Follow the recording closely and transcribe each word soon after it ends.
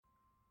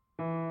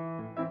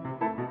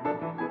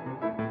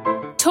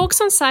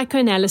Talks on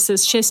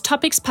Psychoanalysis shares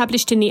topics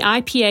published in the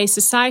IPA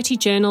Society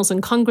journals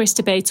and Congress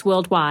debates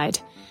worldwide,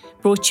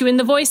 brought to you in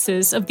the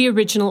voices of the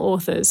original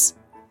authors.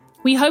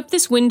 We hope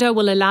this window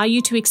will allow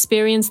you to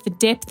experience the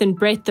depth and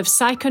breadth of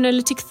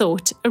psychoanalytic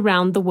thought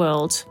around the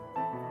world.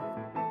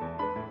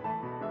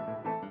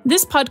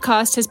 This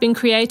podcast has been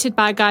created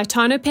by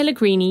Gaetano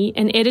Pellegrini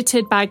and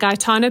edited by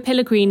Gaetano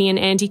Pellegrini and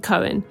Andy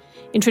Cohen.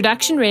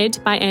 Introduction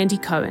read by Andy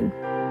Cohen.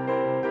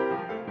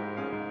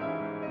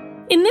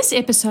 In this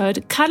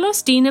episode,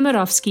 Carlos D.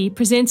 Nemirovsky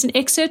presents an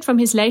excerpt from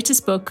his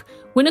latest book,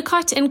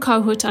 Winnicott and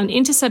Kohut on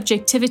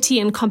Intersubjectivity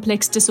and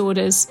Complex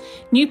Disorders,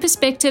 New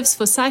Perspectives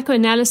for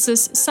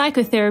Psychoanalysis,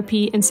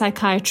 Psychotherapy, and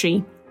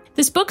Psychiatry.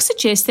 This book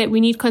suggests that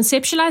we need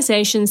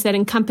conceptualizations that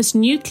encompass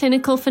new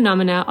clinical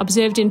phenomena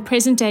observed in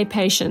present-day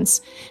patients,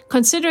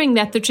 considering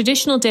that the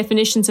traditional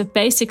definitions of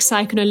basic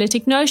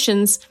psychoanalytic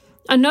notions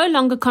are no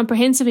longer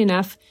comprehensive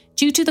enough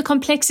due to the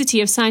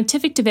complexity of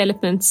scientific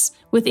developments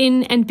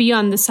within and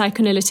beyond the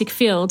psychoanalytic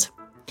field.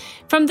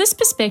 From this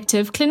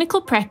perspective,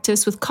 clinical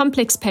practice with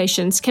complex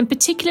patients can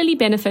particularly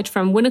benefit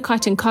from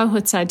Winnicott and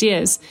Kohut's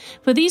ideas,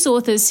 for these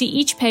authors see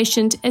each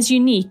patient as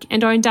unique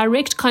and are in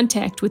direct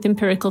contact with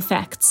empirical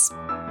facts.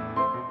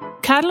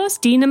 Carlos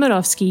D.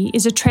 Nemirovsky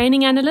is a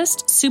training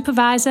analyst,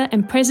 supervisor,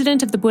 and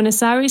president of the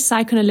Buenos Aires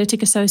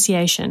Psychoanalytic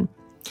Association.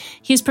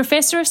 He is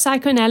professor of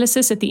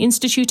psychoanalysis at the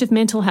Institute of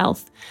Mental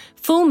Health,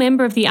 full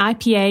member of the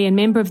IPA and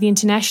member of the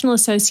International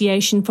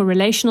Association for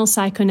Relational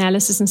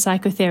Psychoanalysis and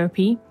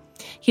Psychotherapy.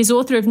 He is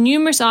author of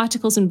numerous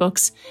articles and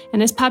books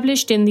and has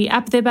published in the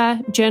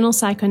Abdeba Journal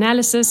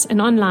Psychoanalysis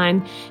and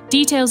online,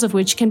 details of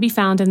which can be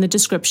found in the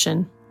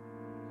description.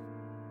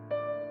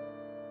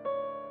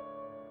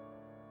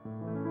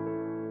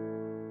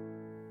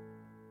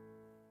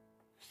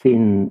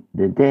 Since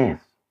the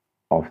death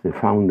of the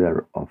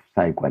founder of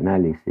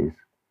psychoanalysis,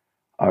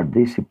 our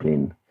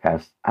discipline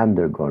has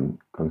undergone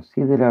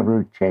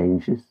considerable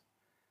changes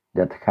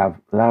that have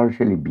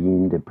largely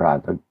been the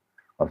product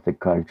of the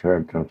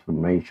cultural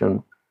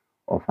transformation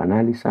of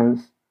analysts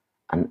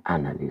and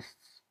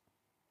analysts.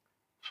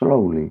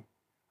 Slowly,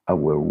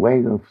 our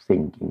way of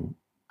thinking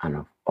and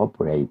of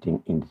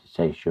operating in the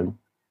session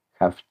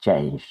have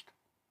changed.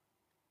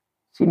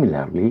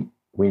 Similarly,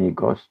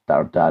 Winnicott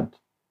started,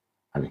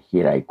 and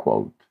here I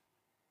quote,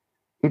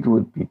 "It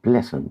would be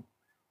pleasant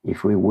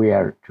if we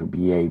were to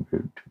be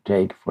able to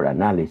take for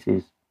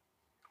analysis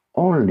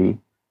only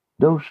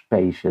those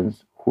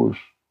patients whose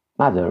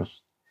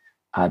mothers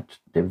at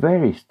the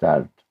very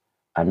start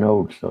and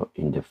also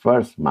in the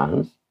first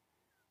months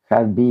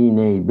had been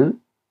able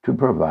to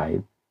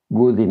provide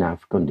good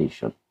enough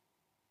condition.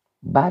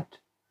 But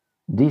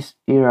this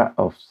era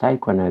of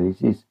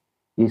psychoanalysis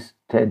is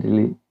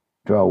steadily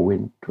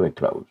drawing to a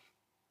close."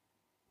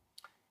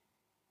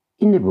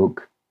 In the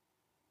book,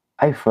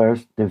 I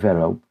first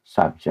developed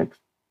subjects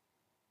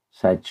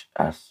such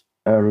as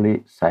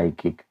early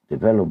psychic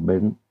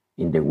development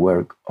in the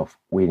work of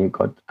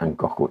Winnicott and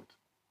Kohut.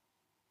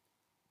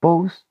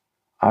 Both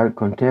are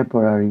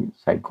contemporary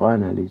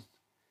psychoanalysts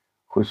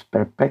whose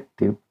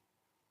perspective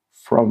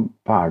form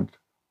part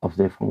of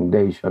the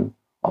foundation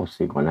of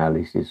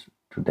psychoanalysis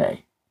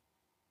today.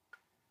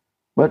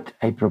 What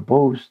I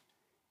propose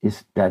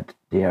is that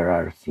there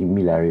are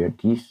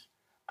similarities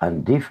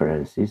and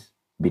differences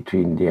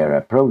between their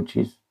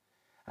approaches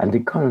and the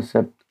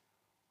concept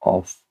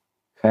of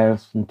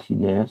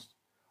healthiness,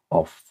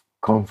 of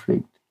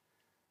conflict,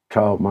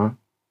 trauma,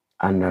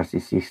 and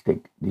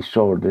narcissistic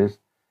disorders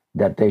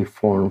that they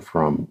form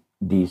from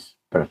these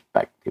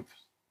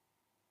perspectives.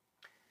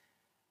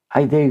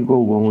 I then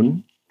go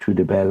on to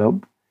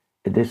develop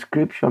a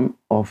description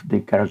of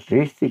the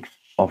characteristics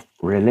of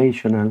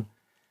relational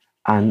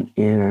and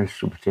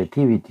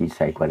intersubjectivity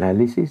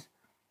psychoanalysis,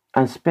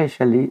 and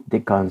especially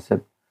the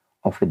concept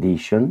of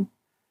addition,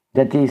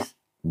 that is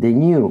the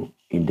new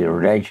in the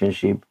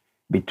relationship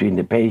between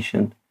the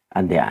patient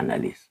and the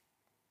analyst.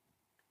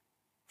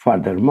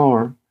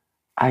 Furthermore,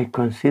 I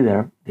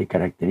consider the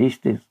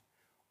characteristics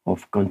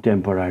of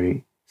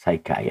contemporary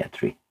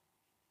psychiatry.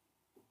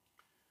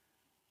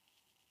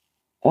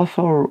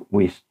 Authors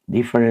with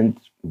different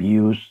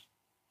views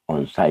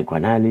on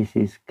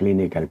psychoanalysis,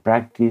 clinical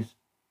practice,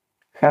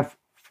 have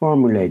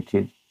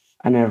formulated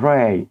an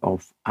array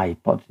of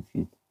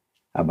hypotheses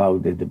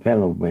about the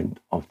development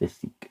of the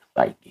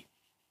psyche.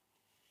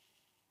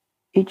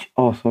 Each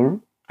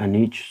author and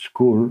each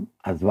school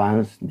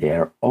advanced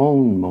their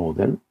own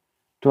model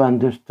to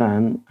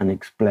understand and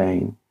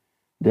explain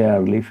the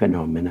early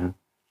phenomena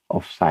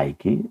of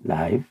psyche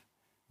life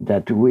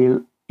that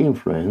will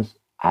influence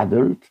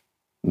adult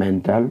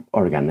mental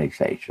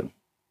organization.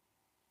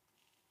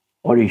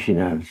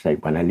 Original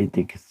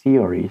psychoanalytic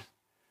theories,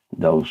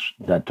 those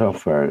that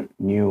offer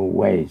new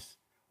ways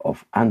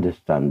of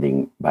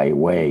understanding by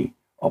way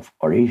of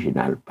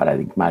original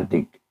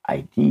paradigmatic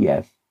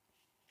ideas,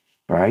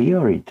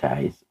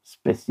 prioritize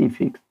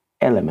specific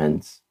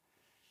elements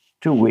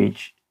to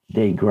which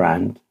they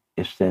grant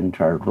a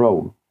central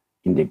role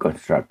in the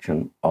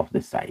construction of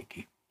the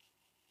psyche.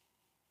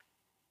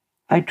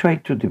 I try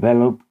to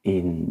develop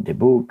in the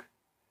book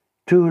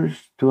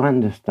tools to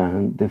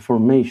understand the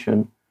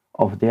formation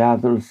of the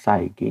adult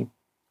psyche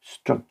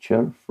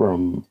structure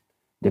from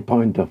the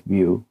point of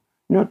view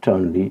not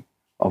only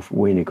of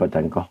Winnicott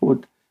and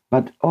Kohut,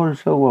 but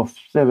also of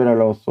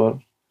several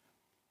authors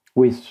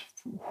with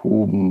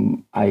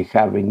whom I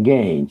have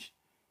engaged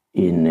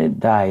in a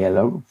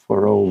dialogue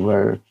for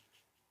over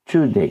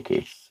 2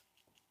 decades.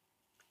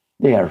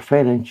 They are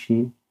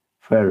Ferenczi,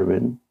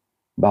 Ferben,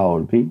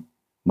 Bowlby,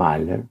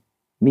 Mahler,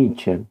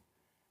 Mitchell,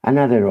 and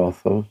other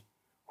authors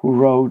who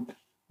wrote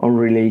on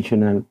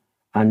relational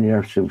and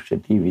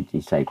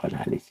intersubjectivity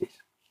psychoanalysis.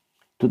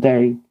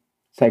 Today,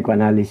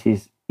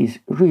 psychoanalysis is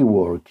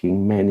reworking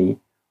many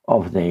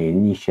of the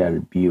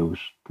initial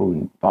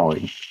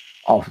points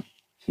of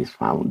his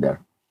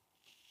founder.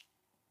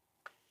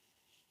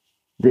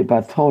 The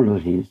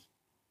pathologies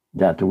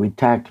that we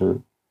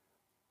tackle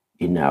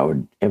in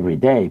our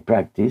everyday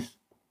practice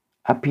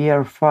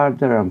appear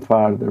farther and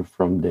farther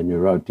from the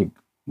neurotic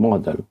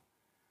model,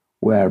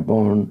 were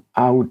born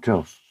out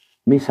of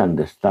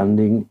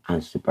misunderstanding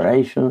and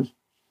separations,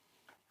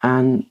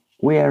 and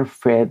we are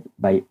fed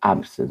by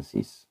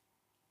absences.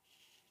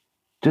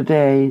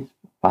 Today's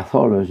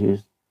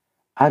pathologies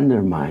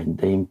undermine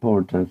the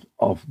importance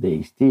of the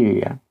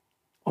hysteria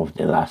of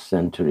the last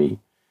century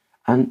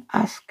and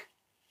ask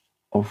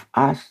of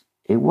us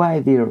a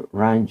wider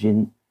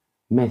ranging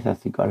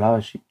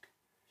metapsychologic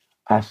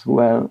as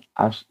well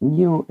as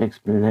new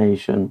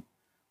explanation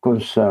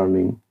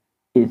concerning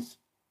its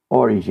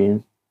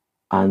origins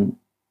and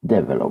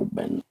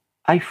development.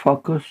 I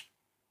focus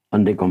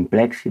on the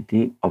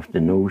complexity of the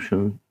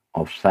notion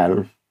of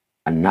self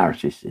and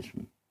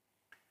narcissism,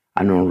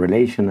 and on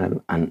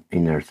relational and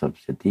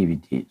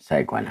intersubjectivity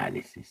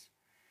psychoanalysis.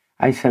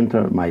 I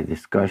center my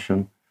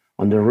discussion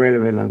on the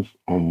relevance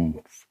of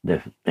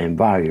the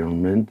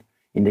environment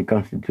in the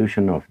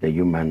constitution of the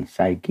human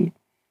psyche,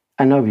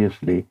 and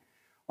obviously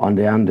on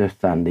the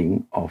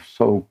understanding of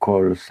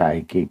so-called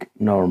psychic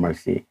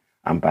normalcy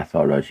and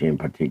pathology, in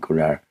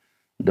particular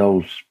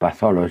those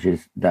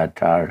pathologies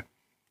that are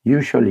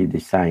usually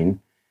designed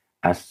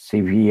as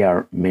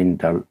severe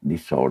mental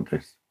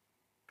disorders.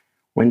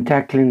 When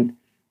tackling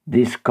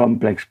these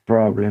complex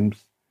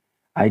problems,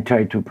 I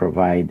try to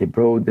provide the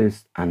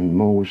broadest and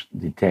most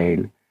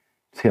detailed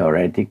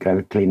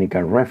theoretical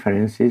clinical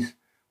references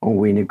on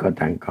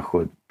Winnicott and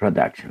Kohut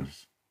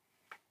productions.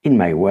 In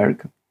my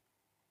work,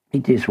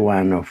 it is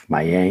one of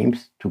my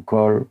aims to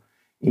call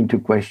into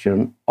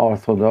question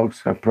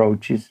orthodox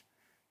approaches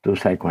to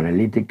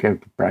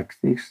psychoanalytical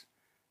practice,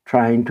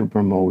 trying to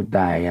promote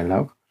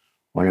dialogue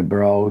on a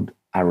broad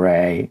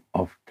array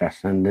of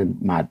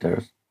transcendent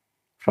matters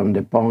from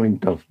the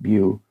point of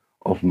view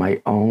of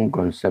my own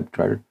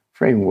conceptual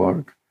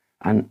framework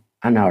and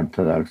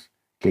unorthodox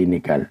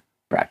clinical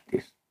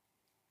practice.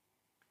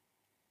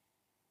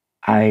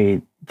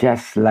 I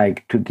just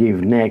like to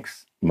give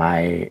next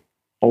my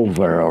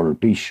overall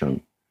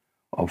vision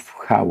of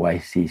how I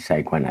see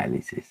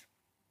psychoanalysis.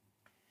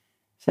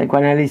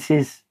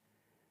 Psychoanalysis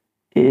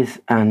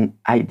is an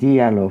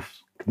ideal of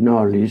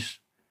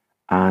knowledge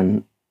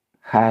and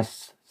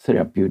has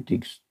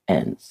therapeutic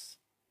ends.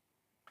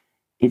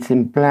 It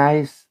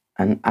implies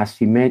an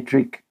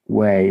asymmetric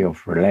way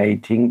of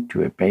relating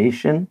to a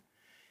patient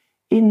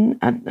in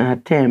an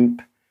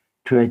attempt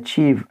to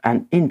achieve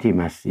an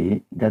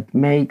intimacy that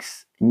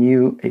makes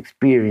new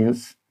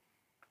experience,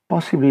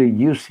 possibly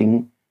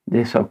using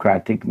the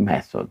Socratic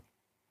method.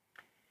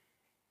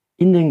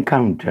 In the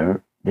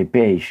encounter, the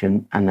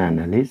patient and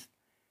analyst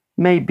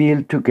may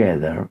build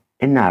together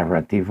a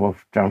narrative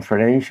of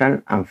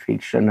transferential and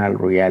fictional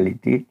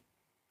reality,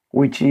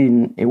 which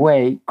in a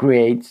way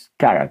creates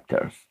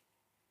characters.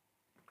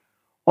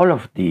 All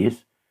of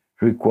this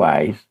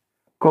requires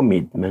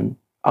commitment,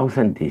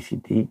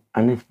 authenticity,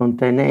 and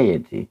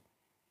spontaneity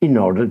in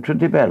order to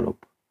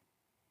develop.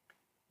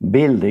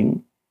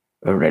 Building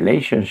a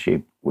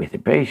relationship with the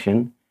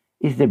patient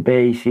is the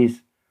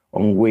basis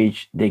on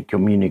which the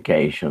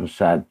communication,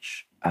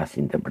 such as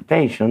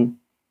interpretation,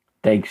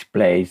 takes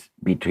place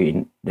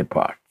between the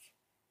parts.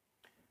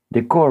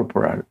 The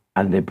corporal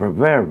and the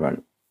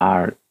preverbal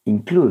are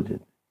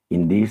included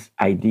in this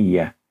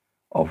idea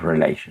of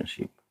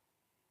relationship.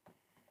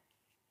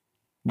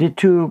 The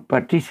two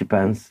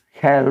participants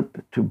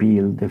help to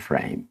build the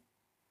frame.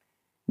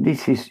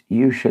 This is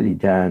usually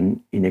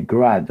done in a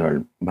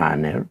gradual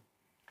manner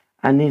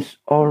and is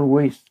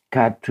always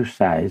cut to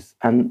size,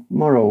 and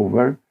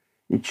moreover,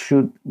 it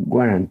should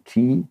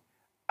guarantee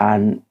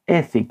an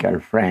ethical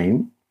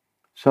frame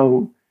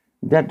so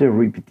that the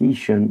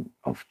repetition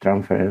of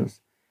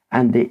transference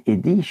and the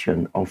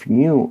addition of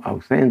new,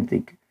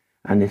 authentic,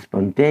 and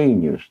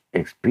spontaneous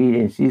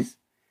experiences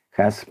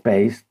has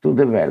space to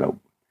develop.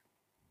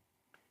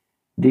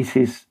 This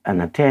is an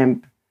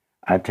attempt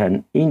at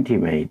an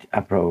intimate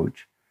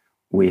approach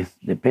with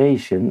the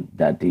patient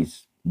that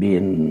is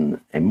being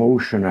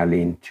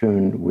emotionally in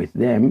tune with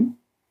them,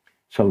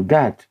 so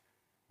that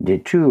the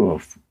two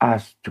of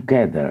us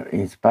together,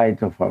 in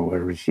spite of our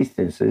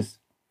resistances,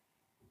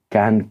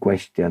 can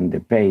question the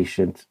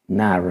patient's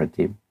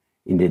narrative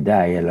in the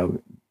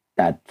dialogue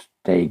that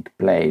take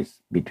place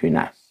between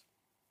us.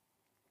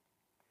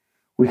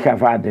 We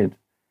have added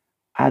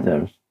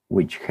others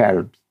which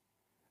help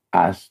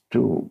us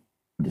to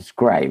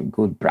describe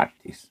good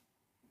practice: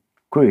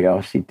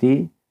 curiosity,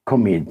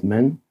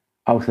 commitment,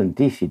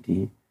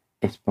 authenticity,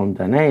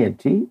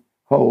 spontaneity,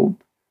 hope,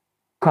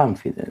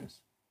 confidence.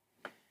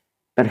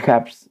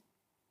 Perhaps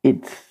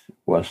it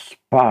was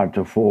part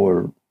of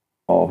all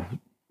of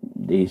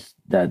this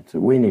that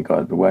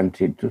Winnicott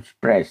wanted to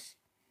express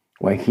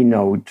when he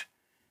noted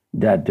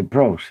that the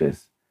process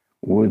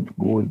would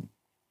go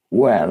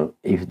well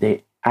if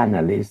the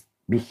analyst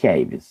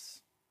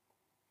behaves.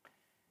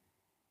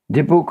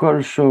 The book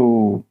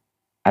also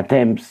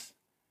attempts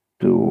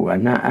to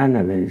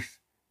analyze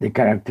the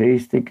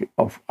characteristic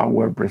of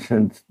our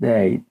present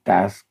day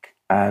task,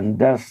 and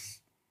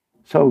thus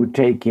so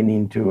taking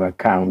into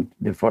account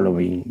the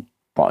following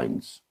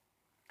points.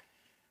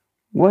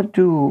 What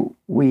do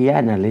we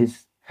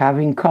analysts have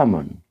in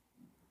common?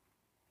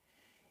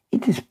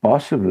 It is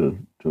possible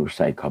to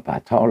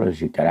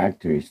psychopathology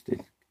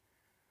characteristics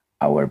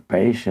our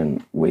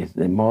patient with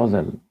the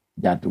model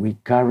that we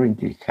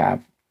currently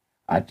have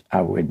at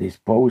our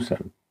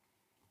disposal,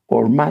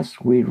 or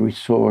must we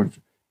resort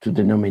to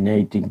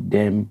denominating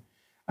them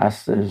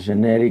as a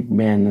generic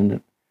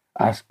manner,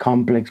 as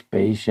complex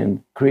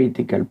patient,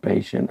 critical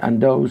patient,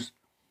 and those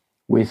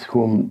with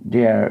whom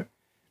there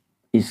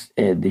is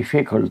a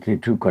difficulty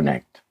to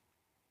connect?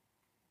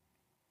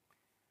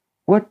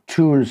 What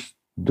tools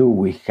do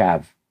we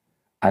have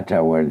at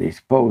our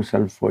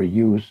disposal for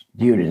use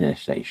during a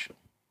session?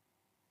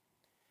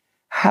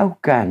 How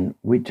can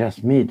we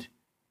transmit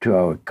to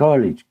our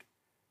colleagues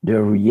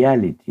the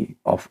reality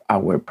of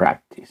our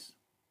practice?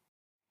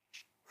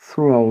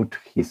 Throughout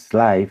his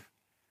life,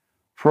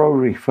 Freud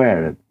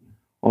referred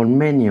on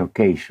many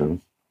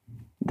occasions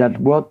that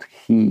what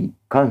he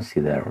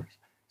considers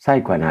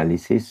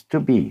psychoanalysis to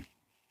be.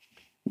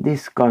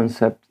 This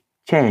concept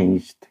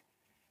changed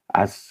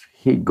as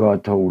he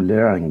got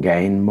older and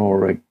gained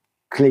more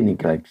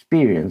clinical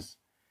experience,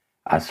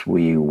 as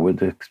we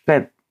would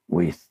expect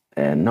with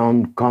a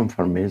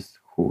nonconformist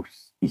who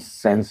is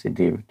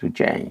sensitive to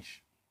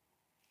change.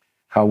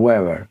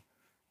 However,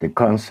 the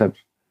concept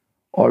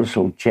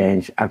also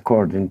changed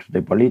according to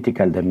the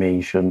political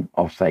dimension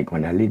of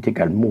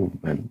psychoanalytical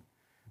movement,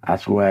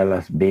 as well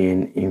as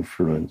being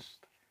influenced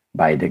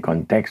by the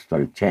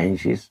contextual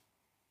changes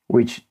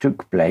which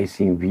took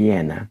place in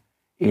Vienna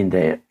in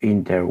the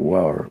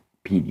interwar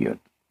period.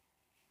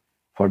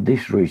 For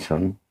this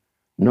reason,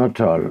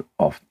 not all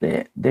of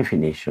the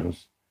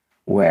definitions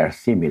were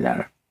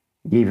similar,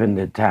 given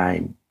the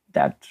time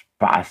that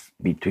passed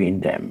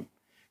between them.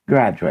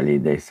 Gradually,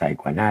 the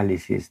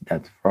psychoanalysis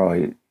that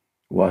Freud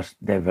was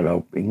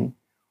developing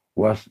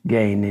was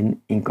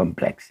gaining in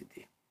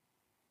complexity.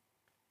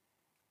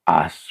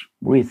 As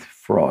with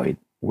Freud,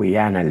 we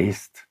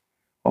analysts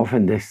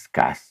often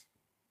discuss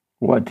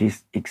what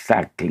is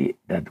exactly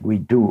that we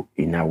do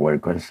in our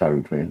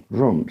consulting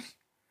rooms,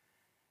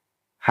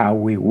 how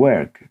we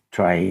work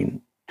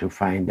trying to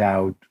find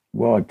out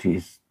what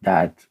is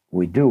that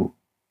we do,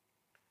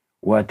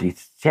 what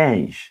is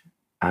change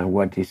and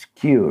what is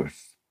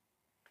cures.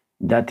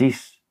 That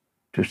is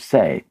to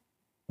say,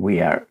 we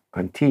are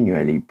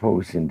continually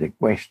posing the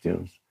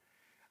questions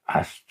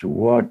as to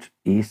what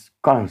is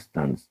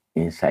constant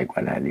in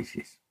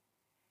psychoanalysis.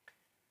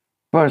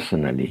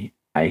 Personally,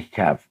 I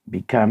have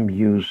become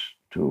used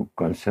to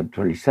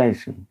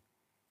conceptualization,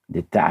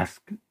 the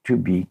task to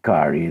be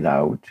carried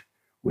out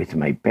with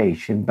my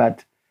patient,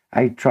 but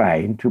I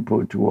try to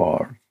put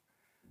words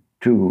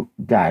to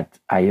that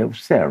I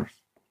observe.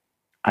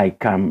 I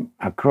come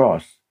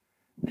across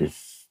the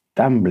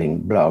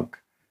stumbling block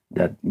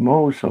that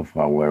most of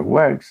our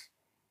works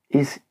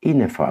is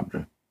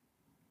ineffable.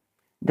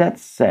 That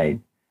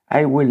said,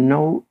 I will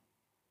now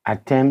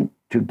attempt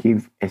to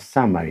give a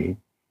summary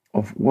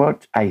of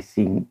what I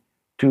think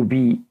to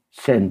be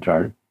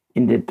central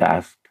in the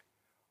task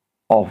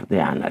of the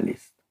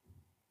analyst.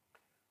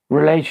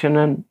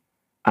 Relational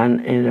and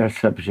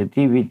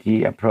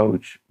intersubjectivity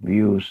approach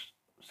views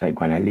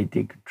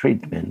psychoanalytic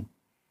treatment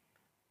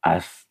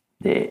as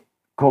the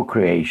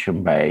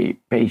co-creation by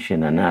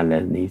patient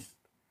analysts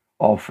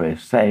of a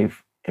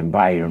safe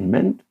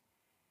environment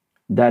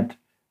that,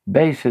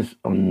 based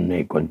on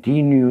a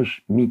continuous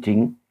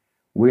meeting,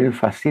 will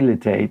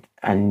facilitate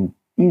an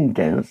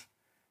intense,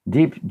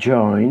 deep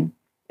joint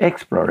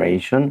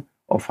exploration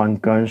of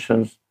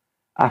unconscious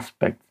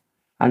aspects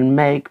and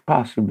make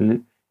possible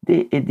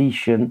the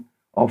addition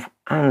of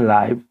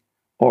unlived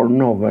or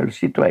novel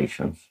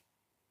situations.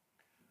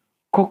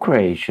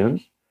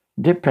 Co-creations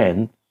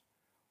depend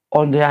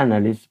on the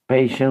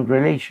analyst-patient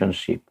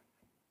relationship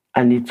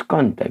and its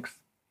context.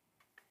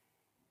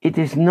 It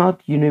is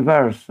not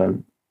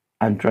universal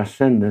and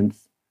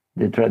transcends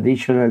the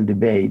traditional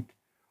debate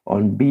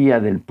on via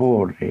del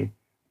porre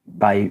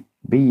by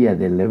via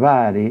del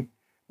levare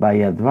by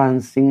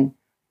advancing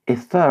a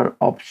third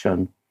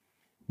option,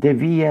 the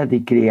via di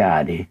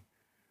creare,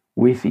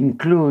 which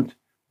include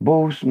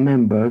both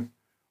members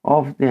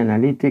of the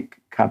analytic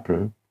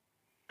couple.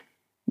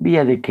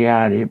 via the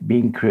Creare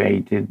being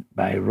created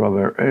by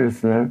Robert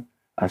Erzner,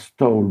 as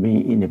told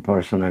me in a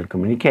personal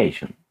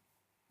communication.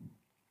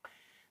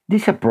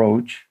 This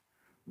approach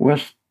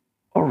was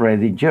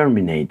already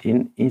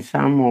germinating in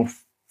some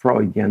of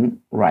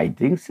Freudian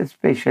writings,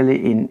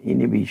 especially in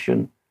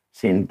inhibition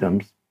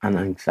symptoms and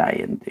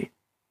anxiety,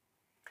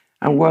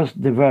 and was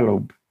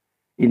developed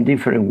in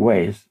different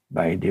ways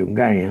by the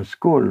Hungarian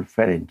school,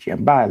 Ferenczi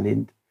and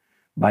Bálint,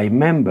 by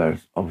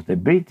members of the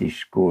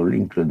British school,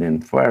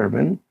 including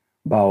Fairbairn,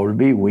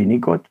 Bowlby,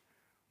 Winnicott,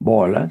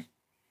 Bolas,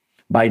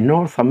 by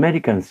North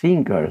American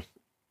thinkers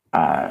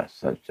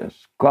such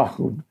as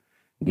Kohut,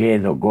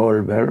 Guido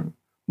Goldberg,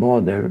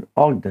 Moder,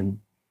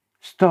 Ogden,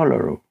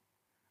 Stollerow,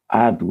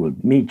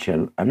 Atwood,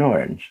 Mitchell, and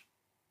Orange,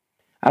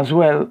 as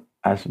well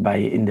as by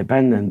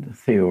independent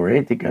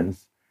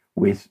theoreticians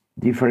with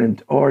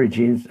different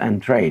origins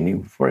and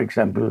training, for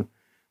example,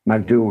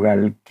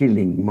 McDougall,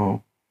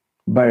 Killingmore,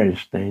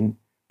 Bernstein,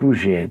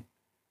 Puget,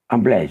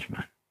 and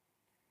Bleichmann.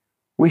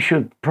 We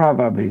should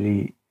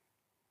probably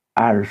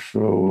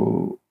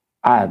also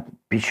add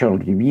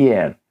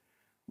Pichon-Rivière,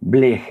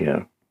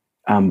 Blecher,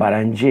 and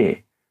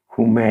Baranger,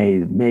 who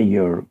made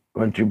major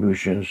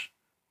contributions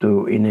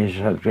to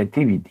initial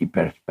subjectivity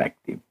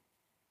perspective.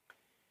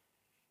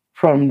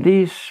 From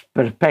this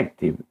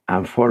perspective,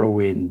 and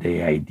following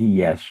the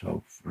ideas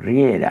of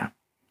Riera,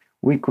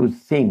 we could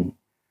think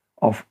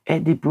of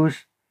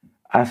Oedipus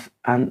as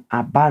an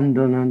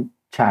abandoned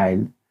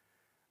child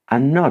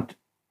and not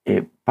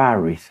a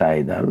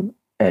parricidal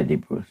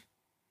Oedipus,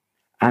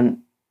 and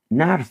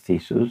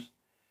Narcissus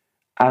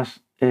as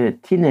a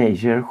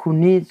teenager who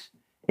needs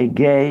a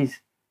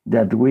gaze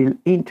that will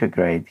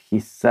integrate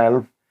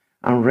himself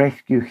and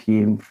rescue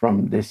him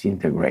from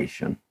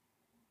disintegration.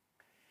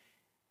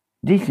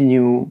 These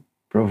new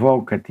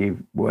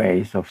provocative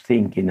ways of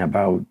thinking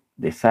about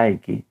the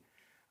psyche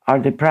are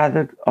the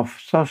product of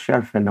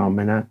social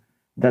phenomena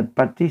that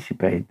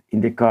participate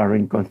in the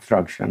current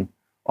construction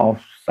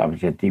of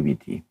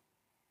subjectivity.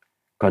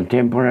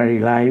 Contemporary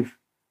life,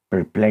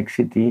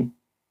 perplexity,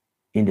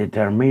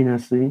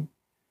 indeterminacy,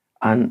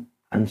 and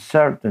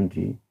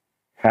uncertainty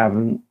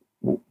have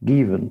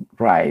given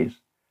rise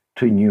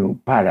to new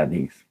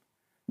paradigms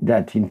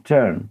that in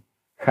turn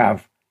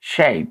have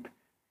shaped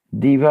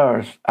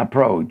diverse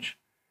approach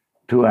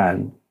to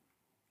and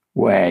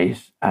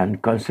ways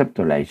and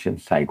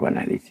conceptualization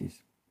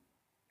psychoanalysis.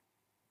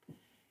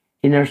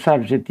 Inner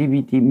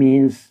subjectivity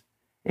means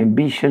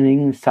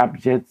envisioning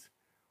subjects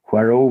who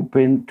are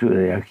open to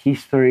their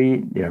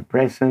history, their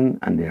present,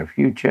 and their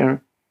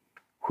future,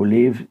 who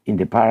live in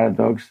the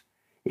paradox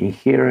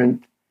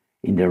inherent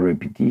in the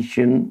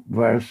repetition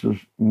versus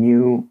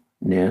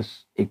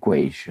newness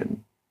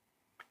equation.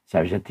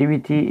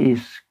 Subjectivity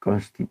is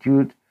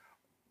constituted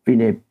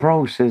in a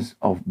process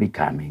of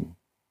becoming.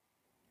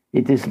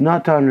 It is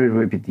not only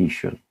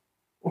repetition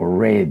or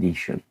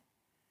re-edition,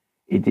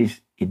 it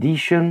is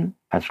edition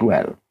as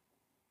well.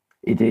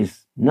 It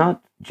is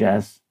not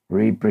just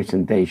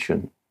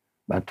representation,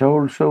 but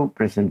also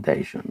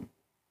presentation.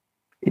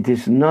 It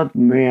is not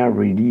mere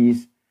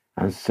release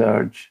and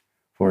search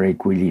for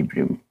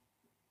equilibrium.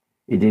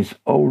 It is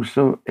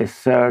also a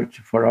search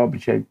for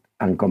object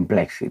and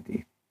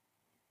complexity.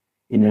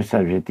 Inner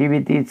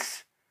subjectivity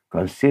is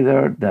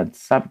considered that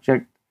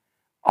subjects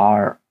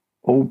are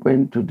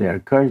open to their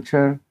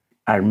culture,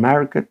 are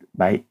marked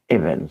by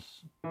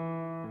events,